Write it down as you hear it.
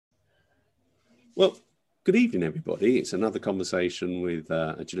Well, good evening, everybody. It's another conversation with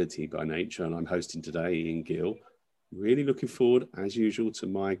Agility by Nature, and I'm hosting today in Gill. Really looking forward, as usual, to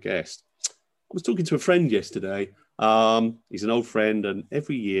my guest. I was talking to a friend yesterday. He's an old friend, and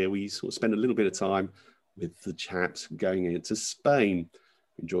every year we sort of spend a little bit of time with the chaps going into Spain,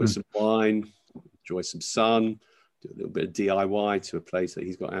 enjoy some wine, enjoy some sun, do a little bit of DIY to a place that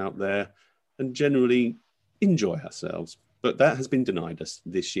he's got out there, and generally enjoy ourselves. But that has been denied us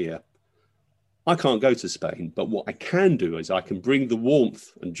this year. I can't go to Spain, but what I can do is I can bring the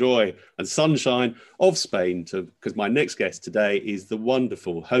warmth and joy and sunshine of Spain to, because my next guest today is the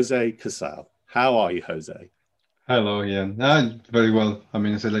wonderful Jose Casal. How are you, Jose? Hello, Ian. Very well. I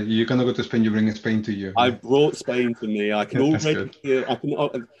mean, I said like you cannot go to Spain, you bring Spain to you. I Yeah, brought Spain to me. I can that's already good.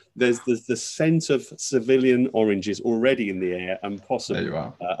 feel. There's the scent of civilian oranges already in the air, and There possibly you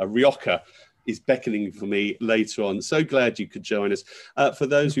are. a Rioja is beckoning for me later on. So glad you could join us. For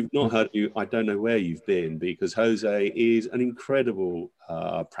those who've not heard of you, I don't know where you've been because Jose is an incredible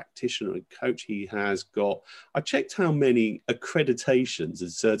practitioner and coach. He has got. I checked how many accreditations and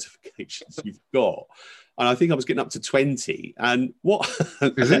certifications you've got. And I think I was getting up to 20. And what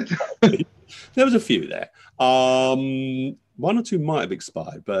Is it? there was a few there. One or two might have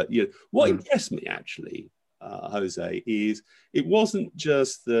expired, but what impressed me actually, Jose, is it wasn't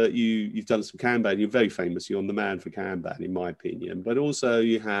just that you've done some Kanban. You're very famous. You're the man for Kanban, in my opinion. But also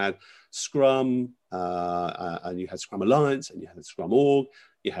you had Scrum, and you had Scrum Alliance, and you had Scrum Org.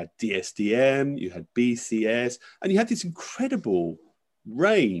 You had DSDM. You had BCS, and you had this incredible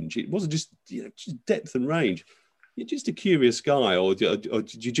range. It wasn't just just depth and range. You're just a curious guy, or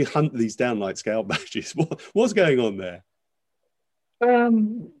did you hunt these down like scout badges? What's going on there?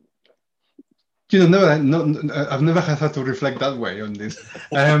 Um, never, I've never had to reflect that way on this.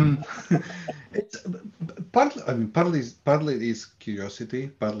 It's partly, I mean, partly is curiosity,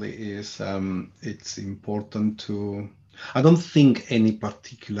 partly is it's important to. I don't think any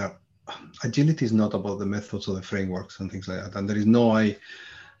particular agility is not about the methods or the frameworks and things like that, and there is no a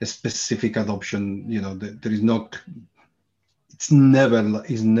specific adoption. There is no. It's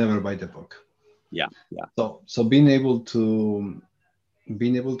never by the book. Yeah, yeah. So being able to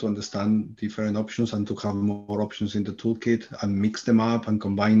understand different options and to have more options in the toolkit and mix them up and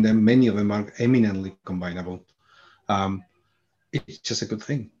combine them. Many of them are eminently combinable. It's just a good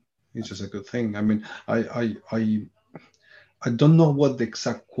thing. It's just a good thing. I mean, I don't know what the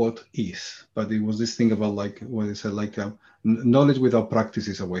exact quote is, but it was this thing about like what it said, like knowledge without practice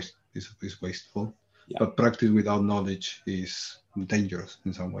is a waste, is wasteful, Yeah. but practice without knowledge is dangerous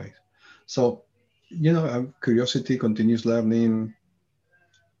in some ways. So, curiosity, continuous learning,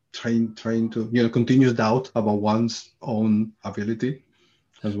 trying to continuous doubt about one's own ability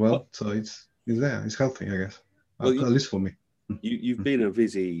as Well, well. So it's there. It's healthy, I guess, well, at least for me. you've been a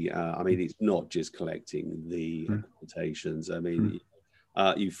busy. I mean, it's not just collecting the Mm, accreditations. I mm, mean,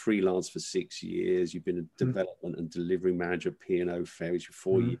 you've freelanced for 6 years. You've been a mm, development and delivery manager at P&O Ferries for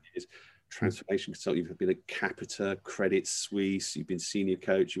four mm, years. Transformation consultant. You've been at Capita, Credit Suisse. You've been senior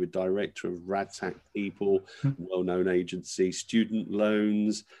coach. You were director of Radtac People, mm, well-known agency. Student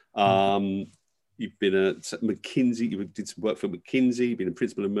loans. mm, You've been at McKinsey. You did some work for McKinsey. You've been a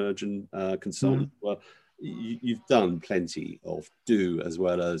principal emergent consultant. mm, Well, you've done plenty of do as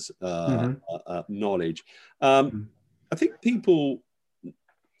well as mhm, knowledge. mm, I think people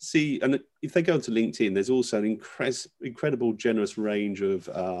see, and if they go to LinkedIn, there's also an incredible, generous range of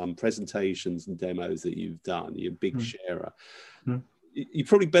presentations and demos that you've done. You're a big mm, sharer. mm. You're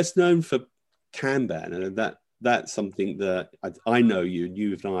probably best known for Kanban, and that's something that I know you, and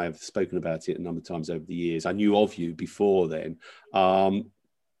you and I have spoken about it a number of times over the years. I knew of you before then.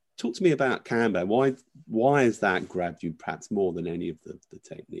 Talk to me about Kanban. Why has that grabbed you perhaps more than any of the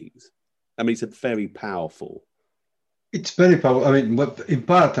techniques? I mean, it's a very powerful. It's very powerful. I mean, but in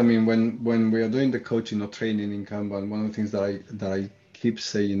part, I mean, when we are doing the coaching or training in Kanban, one of the things that I keep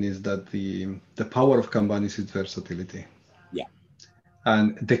saying is that the power of Kanban is its versatility, Yeah.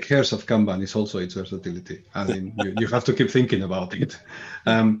 and the curse of Kanban is also its versatility. I mean, you have to keep thinking about it.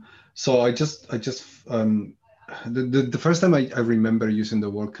 So the first time I remember using the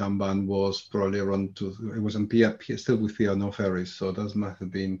word Kanban was probably around it was in still with P&O Ferries, so that must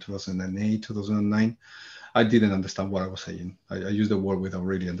have been 2008, 2009. I didn't understand what I was saying. I used the word without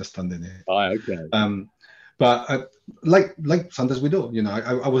really understanding it. Okay. But like sometimes we do,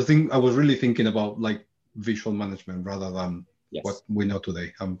 I was really thinking about like visual management rather than what Yes. we know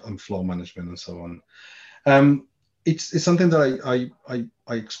today and flow management and so on. It's something that I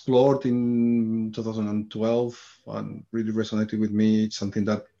explored in 2012 and really resonated with me. It's something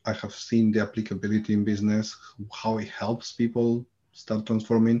that I have seen the applicability in business, how it helps people start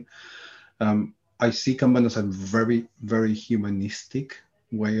transforming. I see Kanban as a very, very humanistic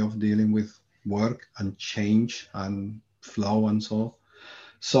way of dealing with work and change and flow and so.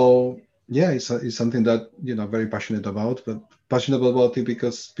 So yeah, it's something that very passionate about, but passionate about it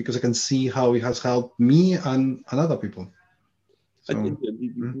because I can see how it has helped me and other people. So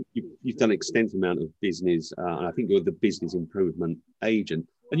you've done an extensive amount of business, and I think you're the business improvement agent.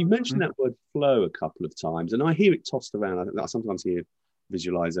 And you mentioned that word flow a couple of times, and I hear it tossed around. I sometimes hear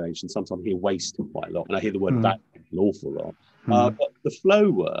visualization, sometimes I hear waste quite a lot, and I hear the word value an awful lot. But the flow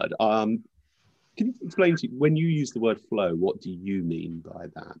word, can you explain to me, when you use the word flow, what do you mean by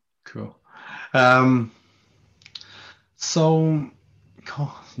that? Cool. So,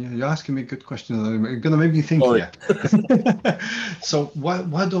 you're asking me good questions. You're gonna make me think here. So,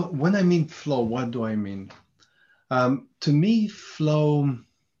 when I mean flow, what do I mean? To me, flow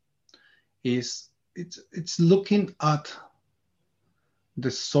is it's looking at the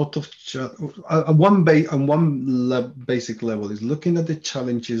sort of on one basic level is looking at the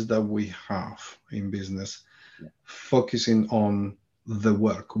challenges that we have in business, focusing on the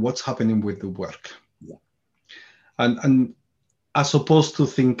work, what's happening with the work, and as opposed to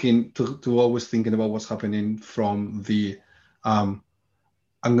thinking to always thinking about what's happening from the I'm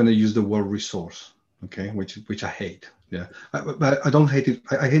going to use the word resource, okay, which I hate. Yeah, but I don't hate it.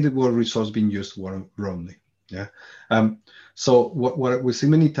 I hate the word resource being used wrongly. Yeah. So what we see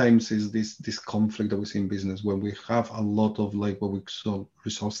many times is this conflict that we see in business when we have a lot of like what we call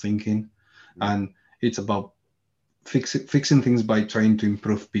resource thinking, and it's about fixing things by trying to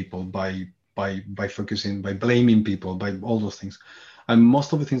improve people, by focusing, by blaming people, by all those things, and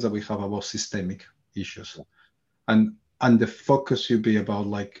most of the things that we have are about systemic issues, and the focus should be about,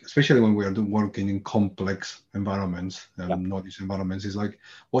 like, especially when we are working in complex environments, knowledge environments, is like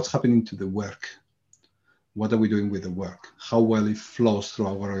what's happening to the work. What are we doing with the work? How well it flows through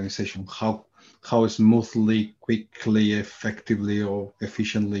our organization? How smoothly, quickly, effectively, or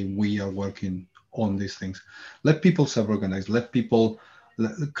efficiently we are working on these things. Let people self-organize. Let people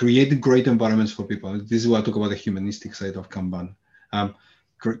create great environments for people. This is why I talk about the humanistic side of Kanban.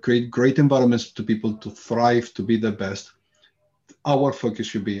 Create great environments to people to thrive, to be the best. Our focus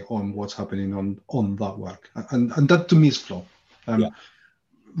should be on what's happening on that work, and that to me is flow.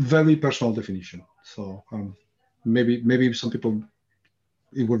 Very personal definition. So maybe some people,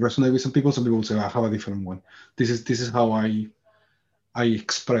 it will resonate with some people. Some people will say I have a different one. This is how I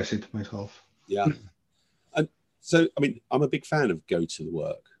express it myself. Yeah. And so, I mean, I'm a big fan of go to the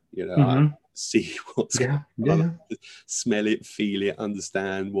work. I see what's going on, smell it, feel it,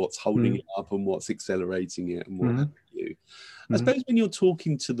 understand what's holding it up and what's accelerating it and what have you. I suppose when you're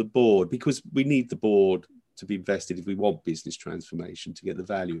talking to the board, because we need the board to be invested if we want business transformation, to get the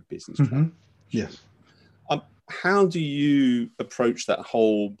value of business transformation. Yes. How do you approach that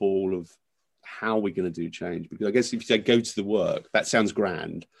whole ball of how we're going to do change? Because I guess if you say go to the work, that sounds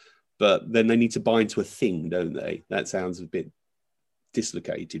grand, but then they need to buy into a thing, don't they? That sounds a bit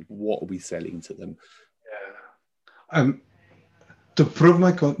dislocated. What are we selling to them? To prove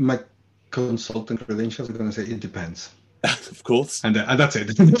my consultant credentials, I'm going to say it depends. Of course. And that's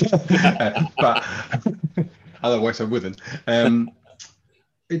it. But otherwise I wouldn't.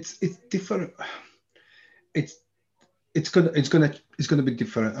 It's different. It's going to be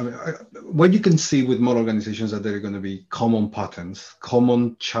different. I mean, what you can see with more organizations that there are going to be common patterns,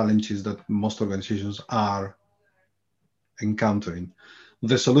 common challenges that most organizations are encountering.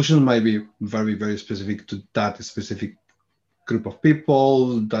 The solution might be very, very specific to that specific group of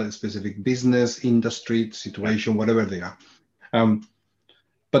people, that specific business, industry, situation, whatever they are.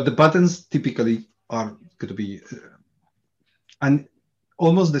 But the patterns typically are going to be, and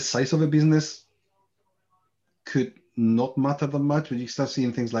almost the size of a business could not matter that much. But you start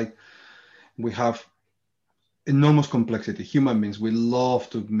seeing things like we have enormous complexity. Human beings, we love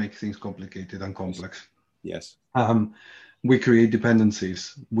to make things complicated and complex. Yes. We create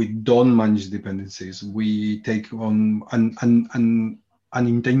dependencies. We don't manage dependencies. We take on an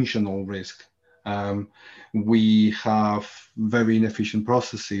unintentional risk. We have very inefficient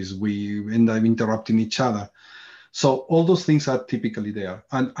processes. We end up interrupting each other. So all those things are typically there.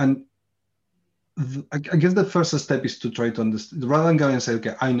 And I guess the first step is to try to understand, rather than going and say,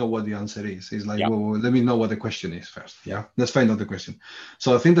 okay, I know what the answer is. It's like, well, let me know what the question is first. Yeah, let's find out the question.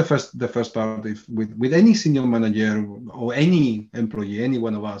 So I think the first part is with any senior manager or any employee, any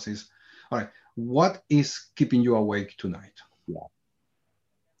one of us, is, all right, what is keeping you awake tonight?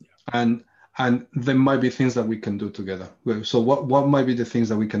 And there might be things that we can do together. So what might be the things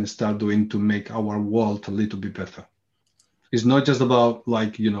that we can start doing to make our world a little bit better? It's not just about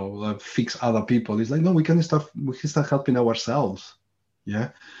fix other people. It's like, no, we can start helping ourselves.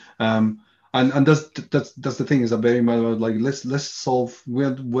 Yeah. And that's the thing, is a very much about like let's solve.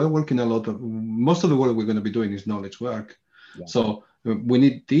 We're working a lot of, most of the work we're going to be doing is knowledge work. Yeah. So we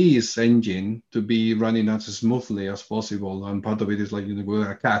need this engine to be running as smoothly as possible, and part of it is like,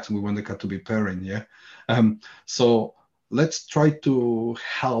 we're a cat and we want the cat to be purring. Yeah. So let's try to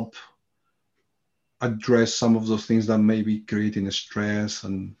help address some of those things that may be creating stress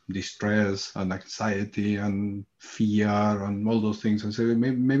and distress and anxiety and fear and all those things, and say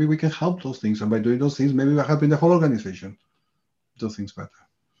maybe we can help those things, and by doing those things maybe we're helping the whole organization do things better.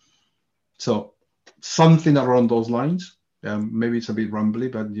 So something around those lines. Maybe it's a bit rumbly,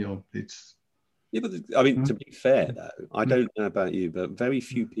 but it's but I mean, to be fair though, I don't know about you, but very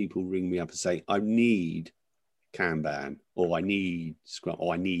few people ring me up and say I need Kanban, or I need Scrum,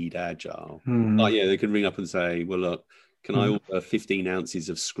 or I need Agile. Oh yeah, they can ring up and say, well look, can I order 15 ounces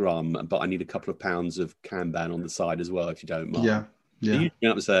of Scrum, but I need a couple of pounds of Kanban on the side as well, if you don't mind. Yeah. So you ring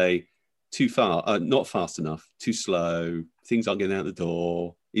up and say, too far, not fast enough, too slow, things aren't getting out the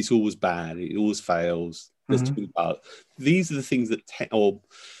door, it's always bad, it always fails, there's too many parts. These are the things that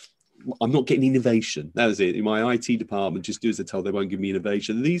I'm not getting innovation. That was it. In my IT department, just do as they're told, they won't give me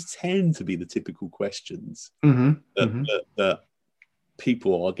innovation. These tend to be the typical questions that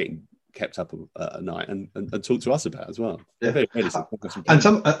people are getting kept up at night and talk to us about as well. Yeah. And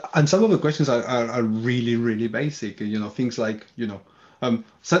some of the questions are really, really basic. Things like,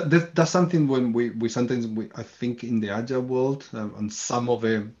 so that's something when we sometimes, I think in the Agile world, and some of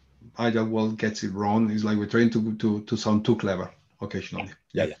the Agile world gets it wrong, is like we're trying to sound too clever occasionally.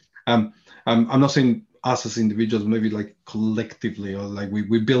 Yeah. I'm not saying us as individuals, maybe like collectively, or like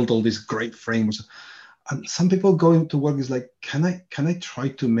we build all these great frames, and some people going to work is like, can I try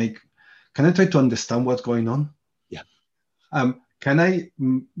to understand what's going on? Yeah. Can I,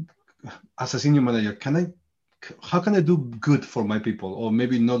 as a senior manager, how can I do good for my people, or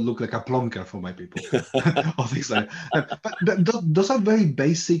maybe not look like a plonker for my people, or things like that. But those are very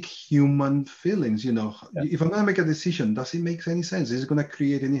basic human feelings. If I'm going to make a decision, does it make any sense? Is it going to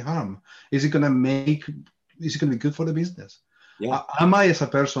create any harm? Is it going to be good for the business? Yeah. Am I as a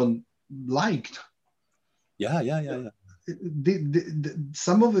person liked? Yeah.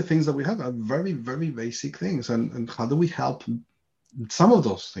 Some of the things that we have are very, very basic things, and how do we help some of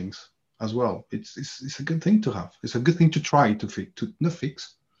those things as well? It's a good thing to have. It's a good thing to try to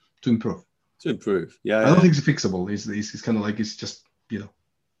improve. To improve. Yeah. I don't think it's fixable. It's kind of like, it's just,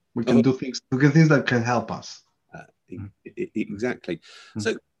 we can do things that can help us. Exactly.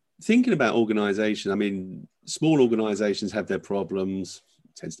 So thinking about organizations, I mean, small organizations have their problems.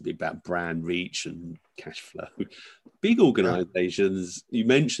 It tends to be about brand reach and cash flow. Big organizations, you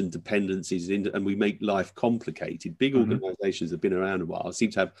mentioned dependencies, and we make life complicated. Big organizations have been around a while,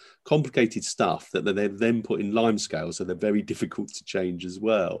 seem to have complicated stuff that they've then put in lime scale, so they're very difficult to change as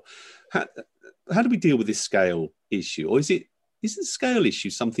well. How do we deal with this scale issue? Or is the scale issue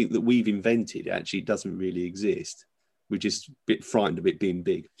something that we've invented? Actually, it doesn't really exist. We're just a bit frightened of it being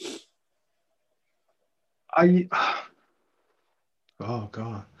big. Oh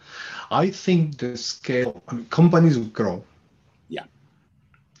God, I think the scale, companies will grow. Yeah.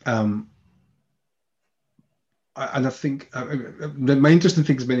 And I think my interesting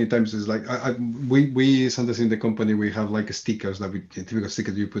things many times is like, we sometimes in the company, we have like stickers that typical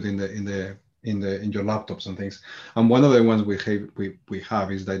stickers you put in your laptops and things. And one of the ones we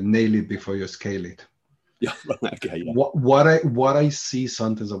have is that nail it before you scale it. Yeah. Okay. Yeah. What I see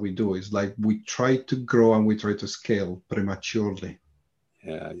sometimes that we do is like, we try to grow and we try to scale prematurely.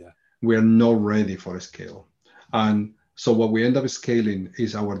 Yeah. We are not ready for a scale, and so what we end up scaling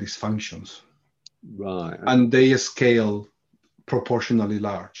is our dysfunctions. Right. And they scale proportionally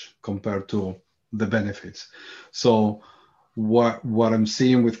large compared to the benefits. So what I'm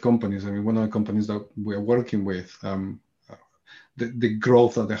seeing with companies, I mean, one of the companies that we're working with, the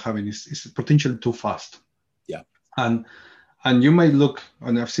growth that they're having is potentially too fast. Yeah. And you might look,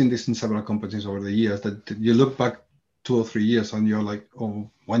 and I've seen this in several companies over the years, that you look back 2 or 3 years and you're like,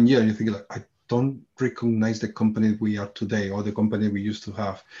 1 year, and you think like, I don't recognize the company we are today or the company we used to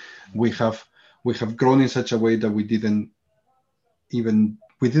have. We have grown in such a way that we didn't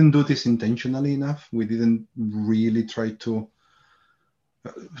do this intentionally enough. We didn't really try to.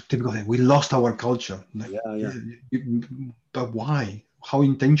 Typical thing, we lost our culture. Like, but why? How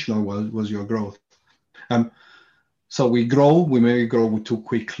intentional was your growth? So we may grow too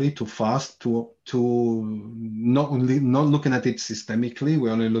quickly, too fast, to not looking at it systemically.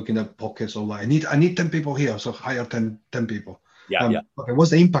 We're only looking at pockets of like, I need 10 people here, so hire 10 people. Okay,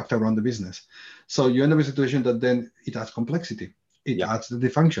 what's the impact around the business? So you end up in a situation that then it adds complexity, it adds the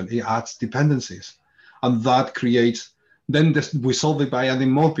dysfunction, it adds dependencies, and that creates. Then we solve it by adding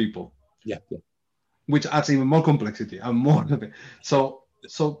more people. Yeah. which adds even more complexity and more.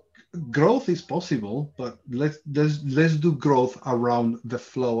 So growth is possible, but let's do growth around the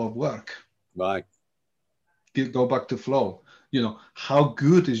flow of work. Right. Go back to flow. How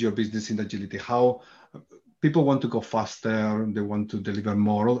good is your business in agility? How people want to go faster, they want to deliver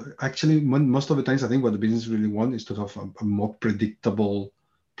more. Actually, most of the times, I think what the business really want is to have a more predictable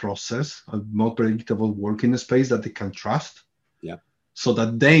process, a more predictable working space that they can trust. Yeah. So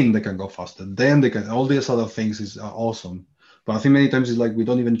that then they can go faster. Then they can, all these other things are awesome. But I think many times it's like we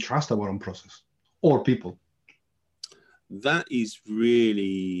don't even trust our own process or people. That is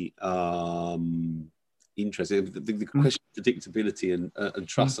really interesting. The question of predictability and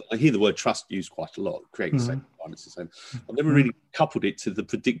trust. I hear the word trust used quite a lot. Creating safe environments. The same. I've never really coupled it to the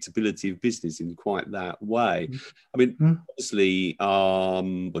predictability of business in quite that way. I mean, obviously, well,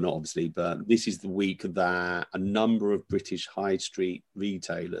 not obviously, but this is the week that a number of British high street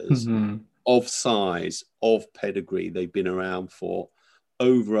retailers of size, of pedigree, they've been around for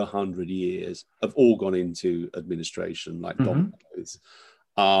over 100 years, have all gone into administration, like Domino's.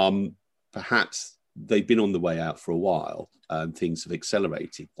 Perhaps they've been on the way out for a while, and things have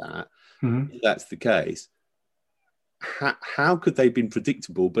accelerated that. If that's the case, how could they have been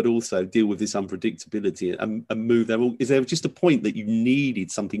predictable, but also deal with this unpredictability and move their? Is there just a point that you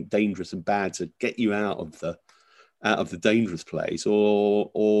needed something dangerous and bad to get you out of the dangerous place,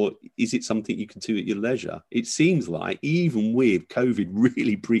 or is it something you can do at your leisure? It seems like even with COVID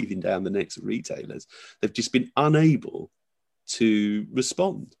really breathing down the necks of retailers, they've just been unable to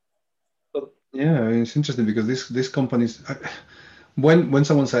respond. Yeah, it's interesting because these companies, when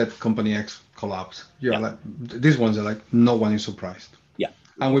someone said company X collapsed, like, these ones are like, no one is surprised. Yeah.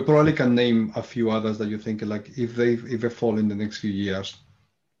 And we probably can name a few others that you think like if they fall in the next few years,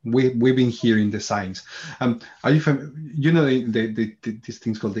 we've been hearing the signs. Are you these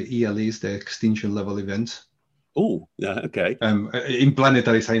things called the ELEs, the extinction level events? Oh, yeah, okay. In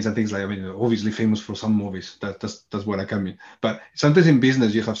planetary science and things like, I mean, obviously famous for some movies. That's what I can mean. But sometimes in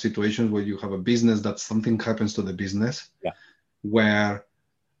business, you have situations where you have a business that something happens to the business, where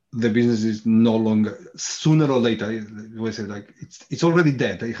the business is no longer, sooner or later, we say like it's already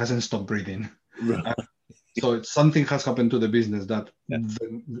dead. It hasn't stopped breathing. Right. So something has happened to the business that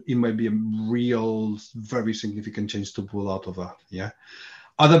it might be a real, very significant change to pull out of that. Yeah.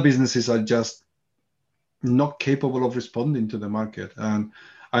 Other businesses are just not capable of responding to the market. And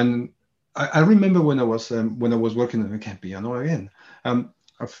I remember when I was working on piano again,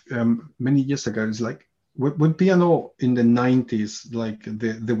 many years ago, it's like when piano in the 90s, like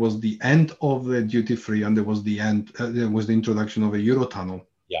there was the end of the duty free and there was the introduction of a Eurotunnel.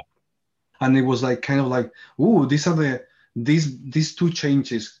 Yeah. And it was like kind of like, ooh, these two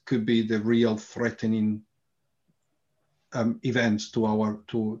changes could be the real threatening events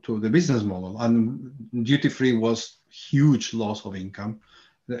to the business model. And duty free was huge loss of income.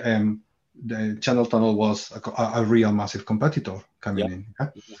 The Channel Tunnel was a real massive competitor coming in.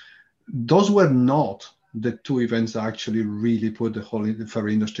 Yeah? Those were not the two events that actually really put the whole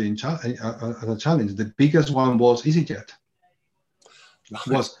ferry industry as a challenge. The biggest one was EasyJet.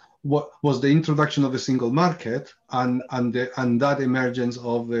 Right. Was the introduction of the single market and that emergence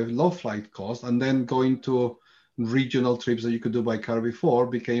of the low flight cost, and then going to regional trips that you could do by car before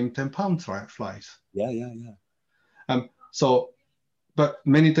became £10 flights. Yeah. But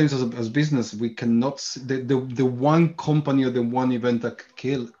many times as business, we cannot the one company or the one event that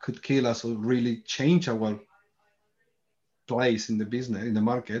could kill us or really change our place in the business, in the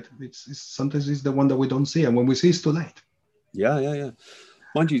market. Sometimes it's the one that we don't see, and when we see, it's too late. Yeah.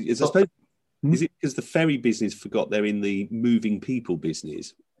 Mind you, I suppose, is it because the ferry business forgot they're in the moving people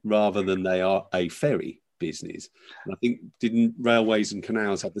business rather than they are a ferry business? And I think didn't railways and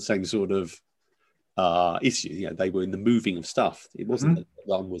canals have the same sort of issue? Yeah, they were in the moving of stuff. It wasn't that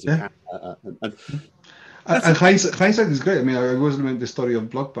one was a and hindsight is great. I mean, I was remembering the story of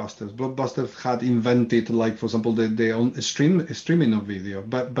Blockbusters. Blockbusters had invented, like, for example, their own streaming of video,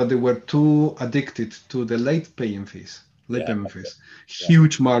 but they were too addicted to the late payment fees.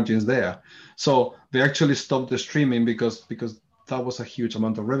 Huge margins there. So they actually stopped the streaming because that was a huge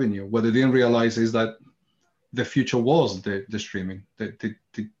amount of revenue. What they didn't realize is that the future was the streaming.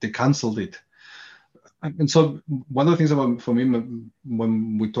 They canceled it. And so one of the things for me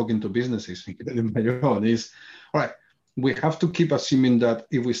when we talk into businesses is, all right, we have to keep assuming that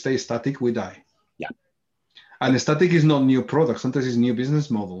if we stay static, we die. Yeah. And static is not new products. Sometimes it's new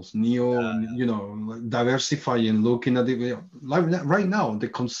business models, diversifying, looking at it. Like right now, the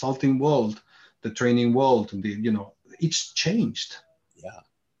consulting world, the training world, it's changed. Yeah.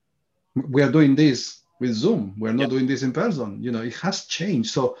 We are doing this with Zoom. We're not doing this in person. It has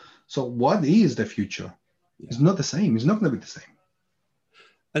changed. So what is the future? Yeah. It's not the same. It's not going to be the same.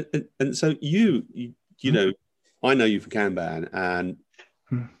 And so you know, I know you for Kanban, and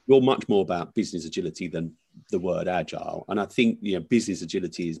you're much more about business agility than the word agile. And I think, you know, business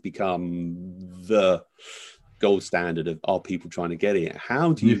agility has become the gold standard of our people trying to get it.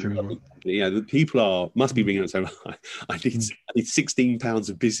 How do you know, the people must be ringing and saying, I need 16 pounds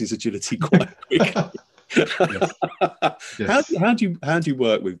of business agility quite quickly. Yes. How do you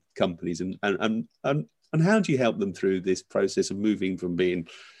work with companies, and how do you help them through this process of moving from being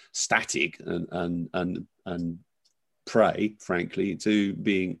static and prey, frankly, to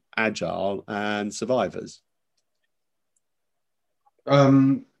being agile and survivors?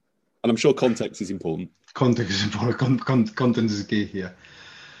 And I'm sure context is important. Context is important. Content is key here.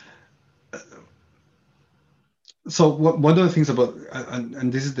 So one of the things about,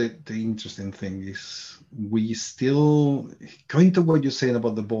 and this is the interesting thing, is we still, going to what you're saying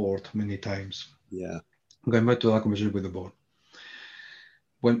about the board many times. Yeah. Going back to that conversation with the board.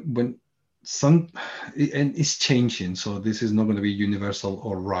 When some, and it's changing, so this is not going to be universal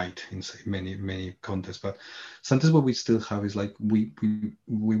or right in many contexts, but sometimes what we still have is like we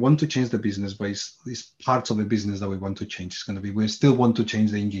want to change the business, but it's parts of the business that we want to change. It's going to be, we still want to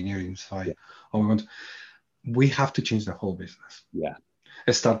change the engineering side, or we have to change the whole business. Yeah.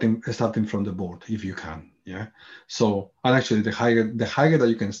 Starting from the board, if you can. Yeah. So, and actually the higher that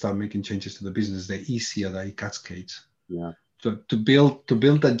you can start making changes to the business, the easier that it cascades. Yeah. So to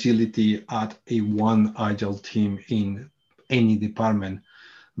build agility at a one agile team in any department,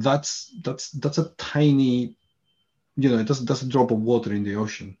 that's a tiny, you know, that's a drop of water in the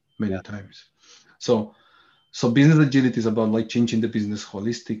ocean many times. So business agility is about like changing the business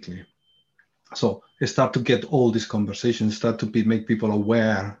holistically. So start to get all these conversations, start to make people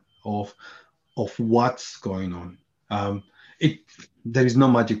aware of what's going on. There is no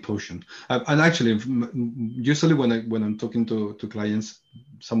magic potion. And actually, usually when I'm talking to clients,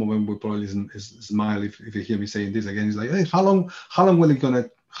 some of them will probably smile if they hear me saying this again. It's like, hey, how long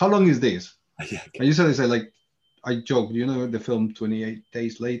is this? Yeah, I usually say, like, I joke, you know, the film 28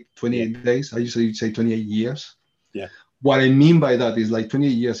 Days Late, 28 days. I usually say 28 years. Yeah. What I mean by that is like 28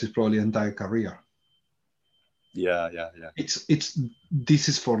 years is probably an entire career. Yeah. This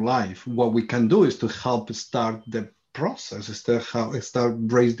is for life. What we can do is to help start the process, start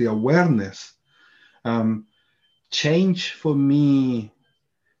raise the awareness. Change for me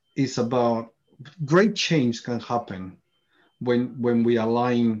is about, great change can happen when we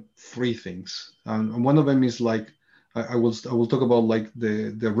align three things, and one of them is like I will talk about like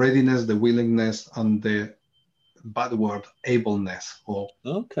the readiness, the willingness, and the bad word ableness, or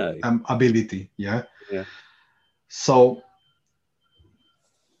ability. Yeah. So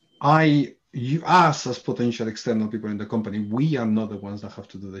you as potential external people in the company, we are not the ones that have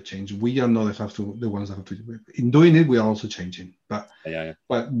to do the change. We are not the ones that have to do it. In doing it, we are also changing. But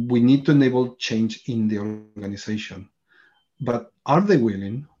we need to enable change in the organization. But are they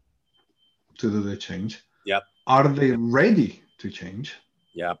willing to do the change? Yeah. Are they ready to change?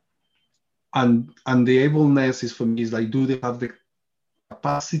 Yeah. And the ableness is, for me, is like, do they have the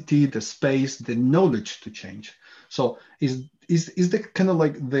capacity, the space, the knowledge to change? So is the kind of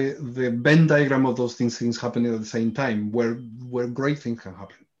like the Venn diagram of those things happening at the same time, where great things can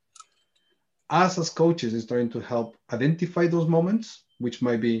happen. Us as coaches is trying to help identify those moments, which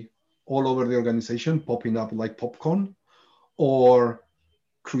might be all over the organization, popping up like popcorn, or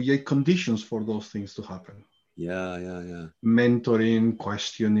create conditions for those things to happen. Yeah. Mentoring,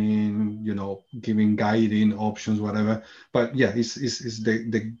 questioning, you know, giving guiding options, whatever. But yeah, it's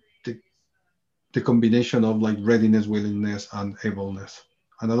the combination of like readiness, willingness, and ableness.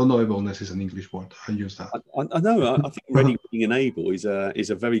 And I don't know if ableness is an English word. I use that. I know. I think ready, willing, and able is a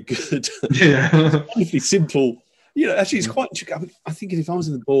very good, wonderfully simple. You know, actually, it's quite. I think if I was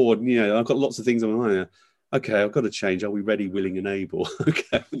in the board, and, you know, I've got lots of things on my mind. Okay, I've got to change. Are we ready, willing, and able?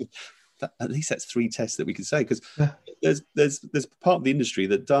 Okay, at least that's three tests that we can say, because there's part of the industry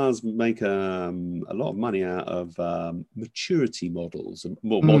that does make a lot of money out of maturity models, and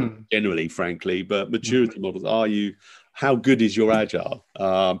more models generally, frankly. But maturity models, how good is your agile?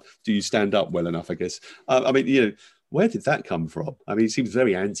 Do you stand up well enough? I guess. I mean, you know, where did that come from? I mean, it seems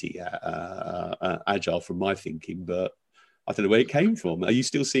very anti-agile from my thinking, but I don't know where it came from. Are you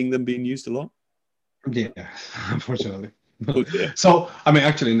still seeing them being used a lot? Yeah, unfortunately. So, I mean,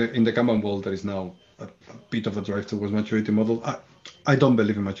 actually, in the Kanban world, there is now a bit of a drive towards maturity model. I don't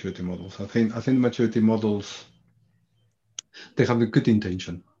believe in maturity models. I think maturity models, they have a good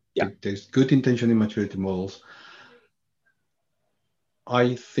intention. Yeah. There's good intention in maturity models.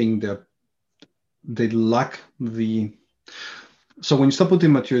 I think that they lack the So when you start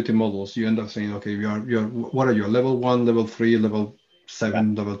putting maturity models, you end up saying, okay, you're what are you, level 1, level 3, level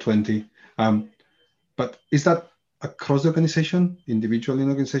 7, level 20? But is that across the organization, individual in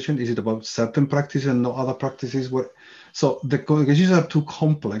organization? Is it about certain practices and not other practices? So the organizations are too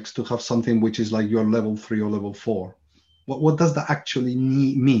complex to have something which is like your level 3 or level 4. What does that actually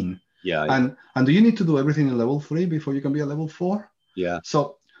mean? Yeah. And do you need to do everything in level 3 before you can be a level 4? Yeah.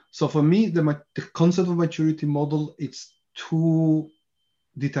 So for me, the concept of maturity model, it's too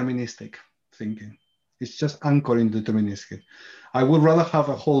deterministic thinking. It's just anchoring deterministic. I would rather have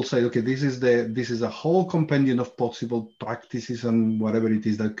a whole say, okay, this is a whole compendium of possible practices and whatever it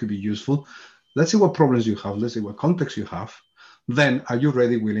is that could be useful. Let's see what problems you have. Let's see what context you have. Then, are you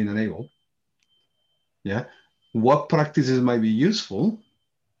ready, willing, and able? Yeah. What practices might be useful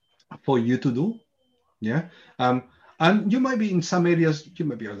for you to do? Yeah. And you might be in some areas, you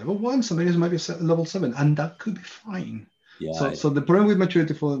might be at level 1, some areas might be level 7, and that could be fine. Yeah. So the problem with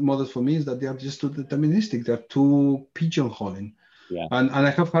maturity models for me is that they are just too deterministic. They're too pigeonholing. Yeah. And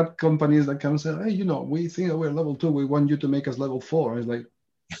I have had companies that come and say, hey, we think that we're level 2. We want you to make us level 4. I was like,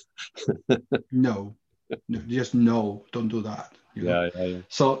 no, just no, don't do that. Yeah.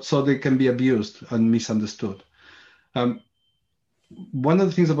 So they can be abused and misunderstood. One of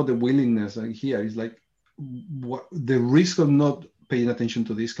the things about the willingness here is like the risk of not paying attention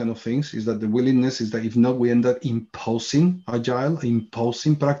to these kind of things is that the willingness is that if not, we end up imposing agile,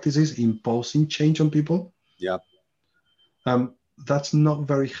 imposing practices, imposing change on people. Yeah. That's not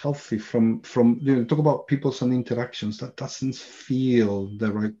very healthy from talk about people's and interactions. That doesn't feel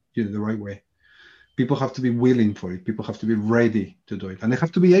the right way. People have to be willing for it. People have to be ready to do it, and they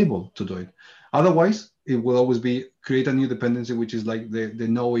have to be able to do it. Otherwise, it will always be create a new dependency, which is like the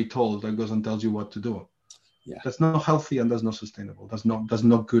know-it-all that goes and tells you what to do. Yeah. That's not healthy and that's not sustainable. That's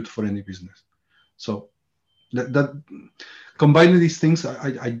not good for any business. So that combining these things,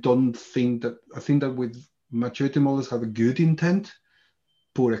 I think that with maturity models have a good intent,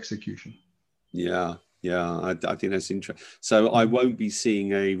 poor execution. Yeah. I think that's interesting. So I won't be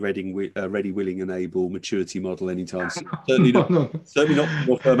seeing a ready, willing, and able maturity model anytime soon. Certainly not. Certainly not for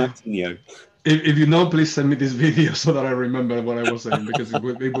your firm, Actinio. If you know, please send me this video so that I remember what I was saying, because it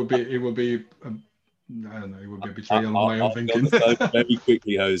would be I don't know, it would be a betrayal of my own thinking. Very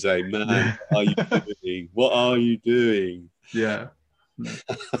quickly, Jose, man, yeah. What are you doing? What are you doing? Yeah.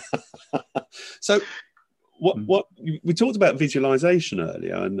 So what we talked about visualization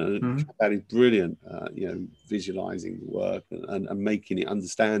earlier, and that is brilliant. Visualizing the work and making it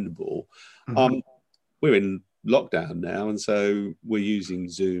understandable. We're in lockdown now, and so we're using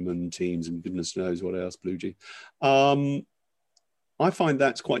Zoom and Teams and goodness knows what else, BlueG. I find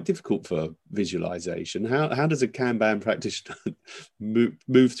that's quite difficult for visualization. How does a Kanban practitioner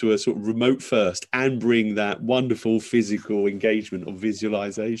move to a sort of remote first and bring that wonderful physical engagement of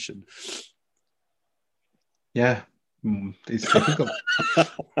visualization? Yeah, it's difficult.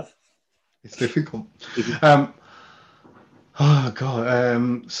 It's difficult. Oh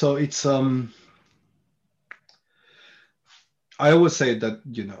God. So it's I always say that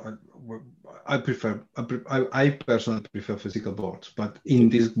I personally prefer physical boards, but in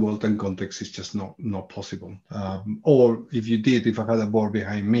this world and context, it's just not possible. Or if I had a board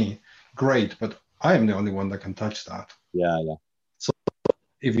behind me, great, but I am the only one that can touch that. Yeah. So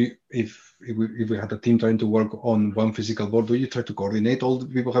if we had a team trying to work on one physical board, do you try to coordinate all the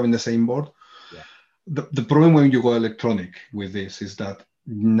people having the same board? Yeah. The problem when you go electronic with this is that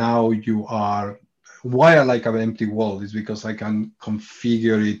now you are. Why I like an empty wall is because I can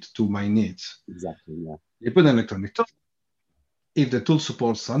configure it to my needs. Exactly, yeah. You put an electronic tool. If the tool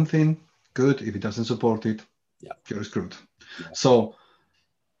supports something, good. If it doesn't support it, you're screwed. Yeah. So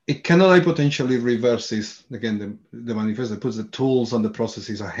it cannot potentially reverses, again, the manifesto puts the tools and the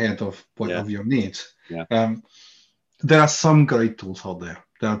processes ahead of of your needs. Yeah. There are some great tools out there.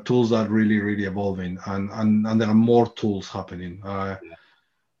 There are tools that are really, really evolving, and there are more tools happening.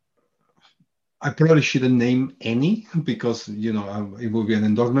 I probably shouldn't name any because it will be an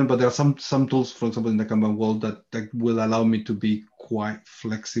endorsement. But there are some tools, for example, in the Kanban world that will allow me to be quite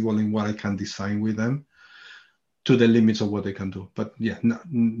flexible in what I can design with them, to the limits of what they can do. But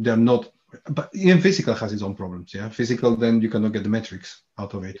they're not. But even physical has its own problems. Yeah, physical, then you cannot get the metrics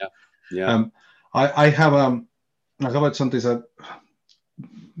out of it. Yeah. I have something that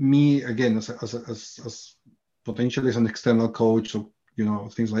me again as potentially as an external coach or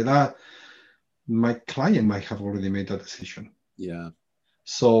things like that. My client might have already made that decision. Yeah.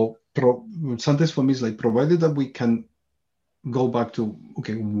 So sometimes for me, it's like, provided that we can go back to,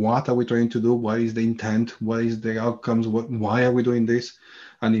 okay, what are we trying to do? What is the intent? What is the outcomes? Why are we doing this?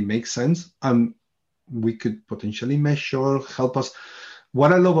 And it makes sense. we could potentially measure, help us.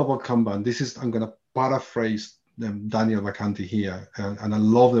 What I love about Kanban, I'm going to paraphrase Daniel Vacanti here, and I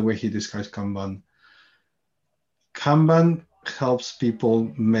love the way he describes Kanban. Kanban helps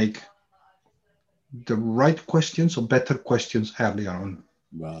people make the right questions or better questions earlier on.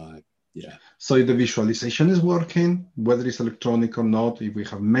 Right. Yeah. So if the visualization is working, whether it's electronic or not, if we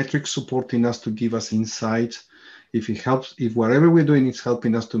have metrics supporting us to give us insights, if it helps, if whatever we're doing is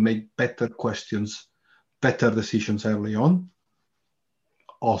helping us to make better questions, better decisions early on,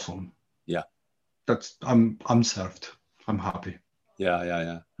 awesome. Yeah. I'm served. I'm happy.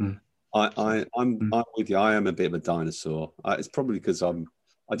 Yeah. I'm with you. I am a bit of a dinosaur. It's probably because I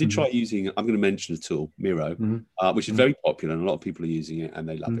did try using. I'm going to mention a tool, Miro, which is very popular, and a lot of people are using it, and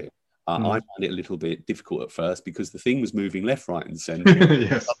they love it. I found it a little bit difficult at first because the thing was moving left, right, and centre.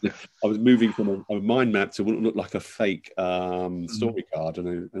 Yes. I was moving from a mind map to what looked like a fake story card,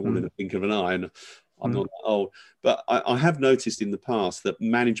 and all in the blink of an eye. And I'm not that old, but I have noticed in the past that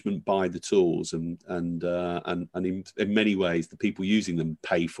management buy the tools, and in many ways, the people using them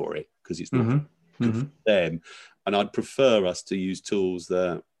pay for it because it's not good for them. And I'd prefer us to use tools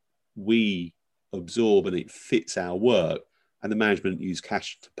that we absorb and it fits our work, and the management use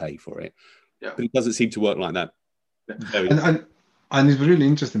cash to pay for it. Yeah. But it doesn't seem to work like that. And it's really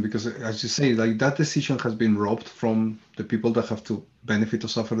interesting because, as you say, like that decision has been robbed from the people that have to benefit or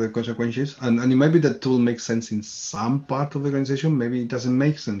suffer the consequences. And maybe that tool makes sense in some part of the organization. Maybe it doesn't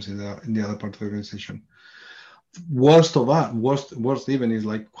make sense in the other part of the organization. Worst even is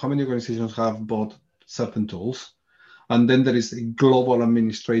like how many organizations have bought certain tools, and then there is a global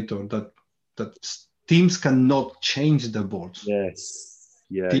administrator that teams cannot change the boards. Yes.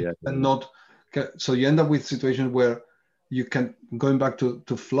 Cannot. So you end up with situations where you can, going back to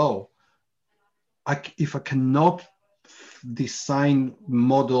flow, if I cannot design,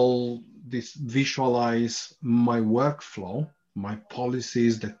 model, visualize my workflow, my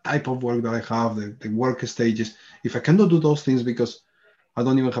policies, the type of work that I have, the work stages, if I cannot do those things because I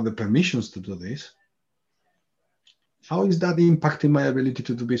don't even have the permissions to do this, how is that impacting my ability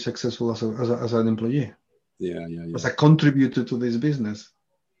to be successful as an employee? Yeah. As a contributor to this business?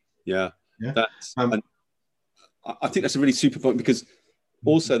 Yeah. I think that's a really super point, because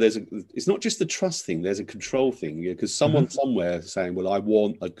also it's not just the trust thing, there's a control thing, because someone somewhere is saying, well, I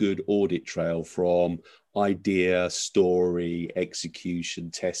want a good audit trail from idea, story, execution,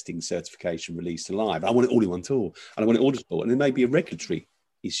 testing, certification, release to live. I want it all in one tool, and I want it auditable, and there may be a regulatory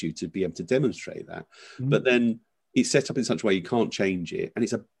issue to be able to demonstrate that. But then it's set up in such a way you can't change it, and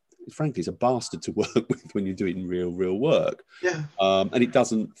frankly, it's a bastard to work with when you do it in real work. Yeah. And it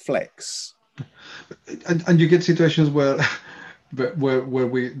doesn't flex. And you get situations where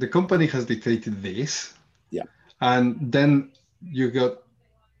the company has dictated this, and then you got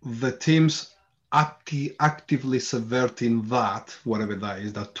the teams actively subverting that, whatever that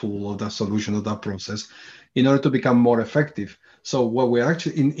is, that tool or that solution or that process, in order to become more effective. So what we're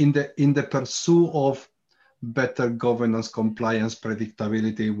actually in the pursuit of better governance, compliance,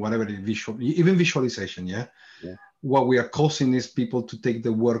 predictability, whatever it is, even visualization, what we are causing is people to take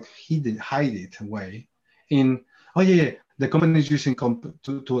the work, hide it away the company is using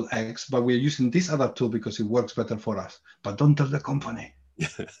tool X, but we're using this other tool because it works better for us. But don't tell the company.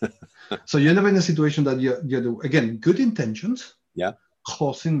 So you end up in a situation that you're again, good intentions,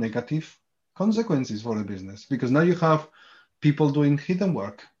 causing negative consequences for the business, because now you have people doing hidden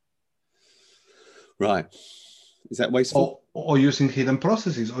work. Right. Is that wasteful? Or using hidden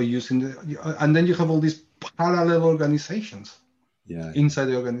processes, or using and then you have all these parallel organizations inside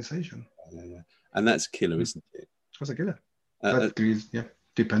the organization. And that's a killer, isn't it? That's a killer. That creates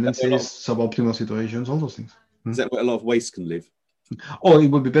dependencies, suboptimal situations, all those things. Is that where a lot of waste can live? Or it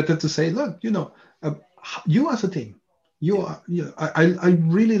would be better to say, look, you as a team, I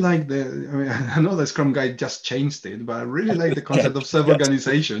really like I know the Scrum guide just changed it, but I really like the concept of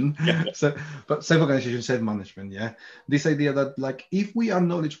self-organization. But self-organization, self-management, this idea that, like, if we are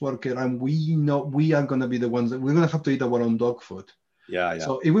knowledge worker and we know we are going to be the ones that we're going to have to eat our own dog food.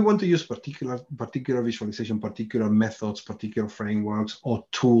 So if we want to use particular visualization, particular methods, particular frameworks or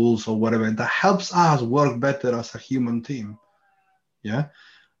tools or whatever that helps us work better as a human team,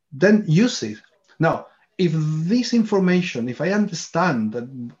 then use it. Now, if this information, if I understand that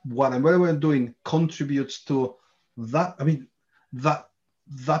whatever we're doing contributes to that,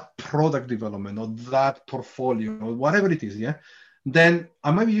 that product development or that portfolio or whatever it is, then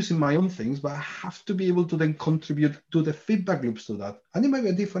I might be using my own things, but I have to be able to then contribute to the feedback loops to that. And it might be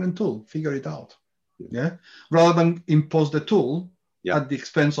a different tool, figure it out. Rather than impose the tool at the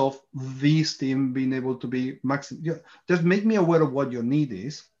expense of this team being able to be maximum. Just make me aware of what your need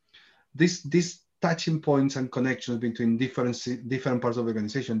is. This touching points and connections between different parts of the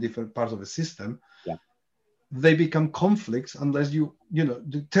organization, different parts of the system, they become conflicts unless you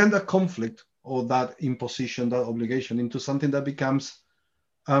turn that conflict or that imposition, that obligation into something that becomes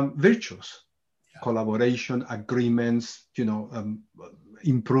virtuous. Collaboration, agreements,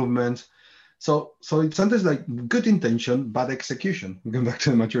 improvements. So it's sometimes like good intention, bad execution. We go back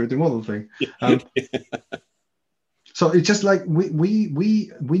to the maturity model thing. So it's just like we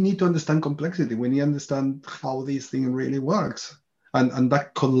need to understand complexity. We need to understand how this thing really works, and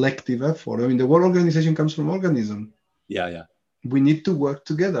that collective effort. I mean, the word organization comes from organism. Yeah. We need to work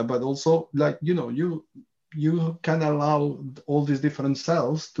together, but also like you can allow all these different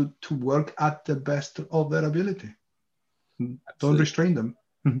cells to work at the best of their ability. Absolutely. Don't restrain them.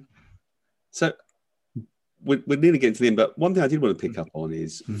 So we're nearly getting to the end, but one thing I did want to pick up on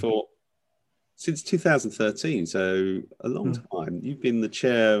is since 2013, so a long time, you've been the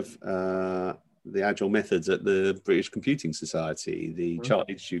chair of the Agile Methods at the British Computing Society, the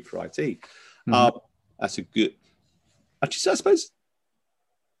Chartered Institute for IT. That's a good... Actually, I suppose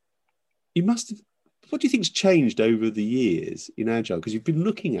you must have... What do you think's changed over the years in Agile? Because you've been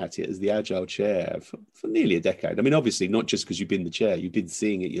looking at it as the Agile chair for nearly a decade. I mean, obviously, not just because you've been the chair, you've been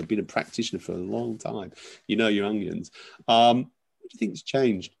seeing it, you've been a practitioner for a long time. You know your onions. What do you think's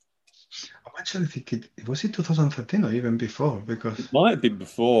changed? I'm actually thinking, was it 2013 or even before? Because it might have been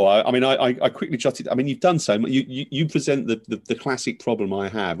before. I quickly jotted. I mean, you've done so. You present the classic problem I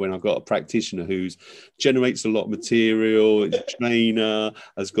have when I've got a practitioner who generates a lot of material, is a trainer,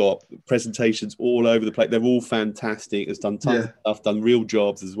 has got presentations all over the place. They're all fantastic. Has done tons of stuff, done real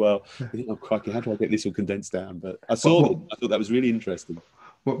jobs as well. You think, oh crikey, how do I get this all condensed down? But I saw them. I thought that was really interesting.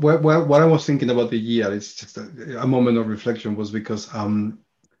 What I was thinking about the year is just a moment of reflection was because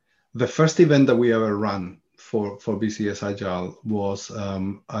the first event that we ever ran for BCS Agile was a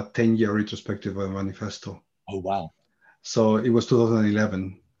 10-year retrospective of the manifesto. Oh, wow. So it was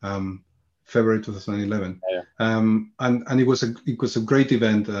 2011, February 2011. Yeah. And it was a great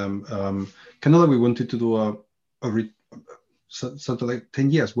event. Kind of like we wanted to do sort of like 10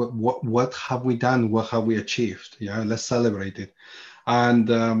 years. What have we done? What have we achieved? Yeah, let's celebrate it.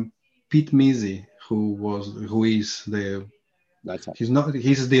 And Pete Mizzi, who is the... He's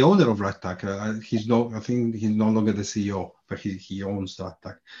the owner of RagTag. I think he's no longer the CEO, but he owns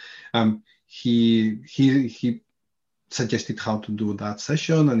RagTag. He suggested how to do that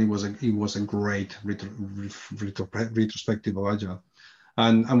session, and it was a great retrospective of Agile.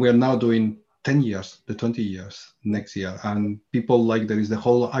 And we are now doing 10 years, the 20 years next year, and people like there is the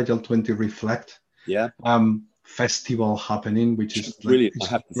whole Agile 20 Reflect festival happening, which is like,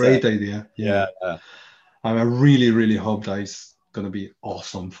 it's a great idea. Yeah. And I really, really hope that it's going to be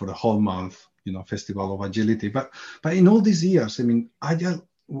awesome for the whole month, Festival of Agility. But in all these years, I mean, Agile,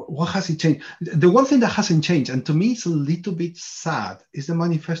 what has it changed? The one thing that hasn't changed, and to me it's a little bit sad, is the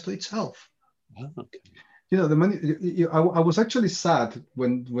manifesto itself. Okay. I was actually sad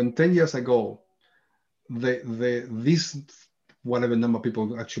when 10 years ago, this whatever number of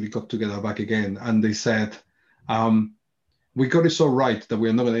people actually got together back again, and they said, we got it so right that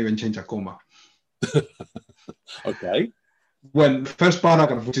we're not going to even change a comma. Okay. When first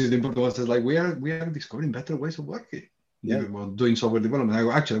paragraph, which is the important one, says like we are discovering better ways of working. Well, doing software development. I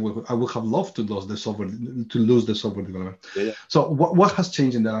would have loved to lose the software development. Yeah. So what has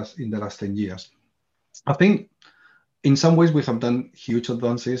changed in the last 10 years? I think in some ways we have done huge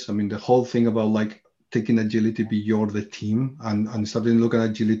advances. I mean, the whole thing about like taking agility beyond the team and starting to look at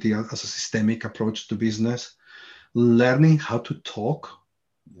agility as a systemic approach to business, learning how to talk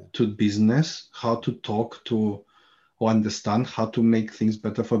to business, how to talk to or understand how to make things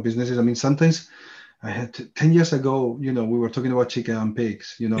better for businesses. I mean, sometimes I had 10 years ago, we were talking about chicken and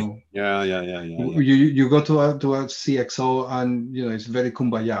pigs, Yeah. You go to a CXO and, it's very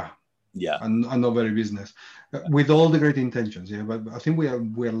kumbaya. Yeah. And not very business. With all the great intentions, But I think we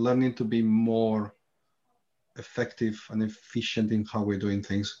are learning to be more effective and efficient in how we're doing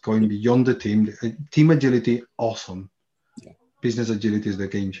things, going beyond the team. Team agility, awesome. Yeah. Business agility is the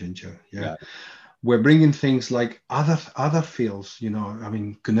game changer. Yeah. We're bringing things like other fields, I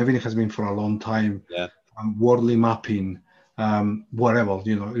mean, connectivity has been for a long time. Yeah. Worldly mapping, whatever,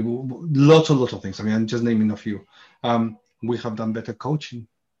 lots of things. I mean, I'm just naming a few. We have done better coaching.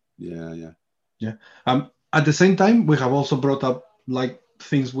 Yeah. At the same time, we have also brought up like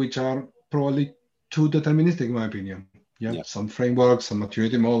things which are probably too deterministic, in my opinion. Yeah. Some frameworks, some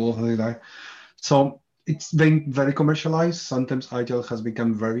maturity models, and like that. So it's been very commercialized. Sometimes Agile has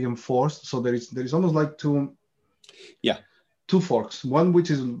become very enforced. So there is almost like two forks. One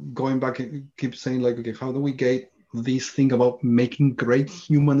which is going back and keeps saying like, okay, how do we get this thing about making great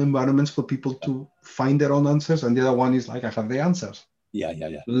human environments for people to find their own answers, and the other one is like, I have the answers. Yeah.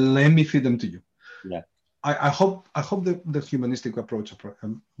 Let me feed them to you. Yeah. I hope the humanistic approach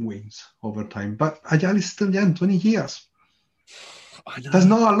wins over time. But Agile is still young, 20 years. I know. That's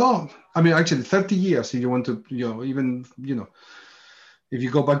not a lot. I mean, actually, 30 years, if you want to, if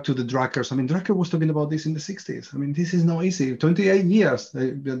you go back to the Druckers, I mean, Drucker was talking about this in the 60s. I mean, this is not easy. 28 years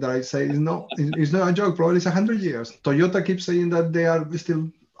that I say is not a joke. Probably it's 100 years. Toyota keeps saying that they are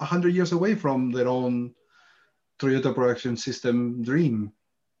still 100 years away from their own Toyota production system dream.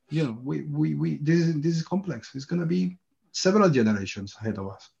 This is complex. It's going to be several generations ahead of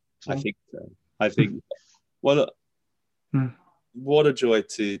us. So. I think so. Well, what a joy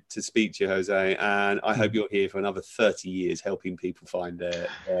to speak to you, Jose, and I hope you're here for another 30 years helping people find their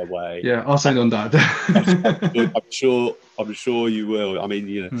way. Yeah, I'll sign on that. I'm sure you will. I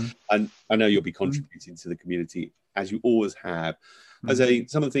mean, and I know you'll be contributing to the community as you always have. Jose,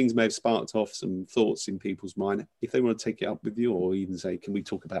 some of the things may have sparked off some thoughts in people's mind. If they want to take it up with you, or even say, can we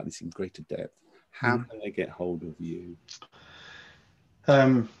talk about this in greater depth? How can they get hold of you?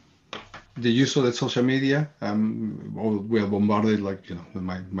 The use of the social media, we are bombarded, like,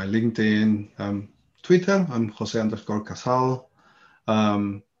 my LinkedIn, Twitter, I'm Jose_Casal.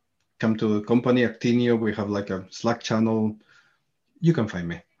 Come to the company, Actinio, we have like a Slack channel. You can find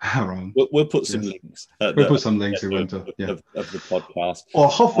me around. We'll put some links. We'll put some links if you want to, of the podcast. Or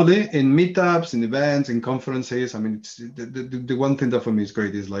hopefully in meetups, in events, in conferences. I mean, it's, the one thing that for me is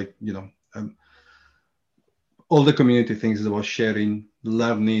great is like, all the community things is about sharing,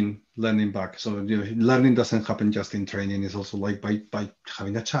 learning back. So learning doesn't happen just in training. It's also like by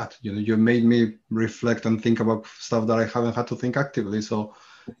having a chat. You made me reflect and think about stuff that I haven't had to think actively. So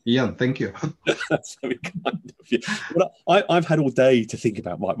Ian, thank you. That's very kind of you. Well, I've had all day to think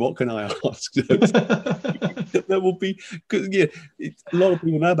about, Mike, what can I ask? That will be good. Yeah, a lot of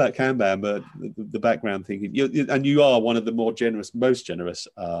people know about Kanban, but the background thinking, and you are one of the most generous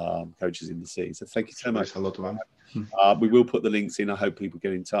coaches in the sea. So thank you so much. A lot of them. We will put the links in. I hope people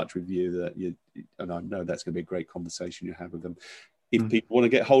get in touch with you. And I know that's going to be a great conversation you have with them. If people want to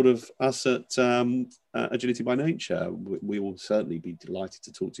get hold of us at Agility by Nature, we will certainly be delighted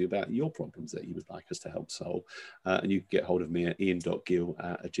to talk to you about your problems that you would like us to help solve. And you can get hold of me at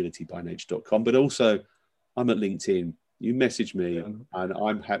ian.gill@agilitybynature.com. But also, I'm at LinkedIn. You message me, and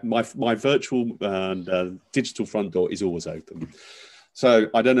I'm my virtual and digital front door is always open. So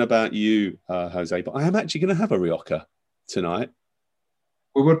I don't know about you, Jose, but I am actually going to have a rioja tonight.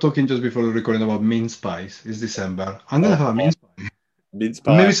 We were talking just before the recording about mince pies. It's December. I'm going to have a mince pie. Mince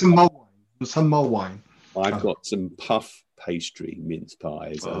pie. Maybe some mulled wine. I've got some puff pastry mince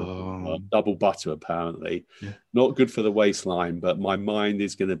pies. Double butter, apparently. Yeah. Not good for the waistline, but my mind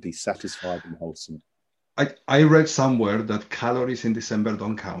is going to be satisfied and wholesome. I read somewhere that calories in December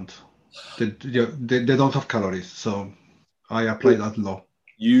don't count. They don't have calories. So I apply that law.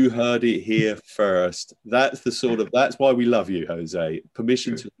 You heard it here first. That's why we love you, Jose.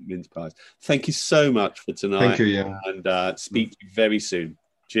 Permission to eat mince pies. Thank you so much for tonight. Thank you, yeah. And speak to you very soon.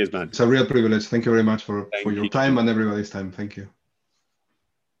 Cheers, man. It's a real privilege. Thank you very much for your time and everybody's time. Thank you.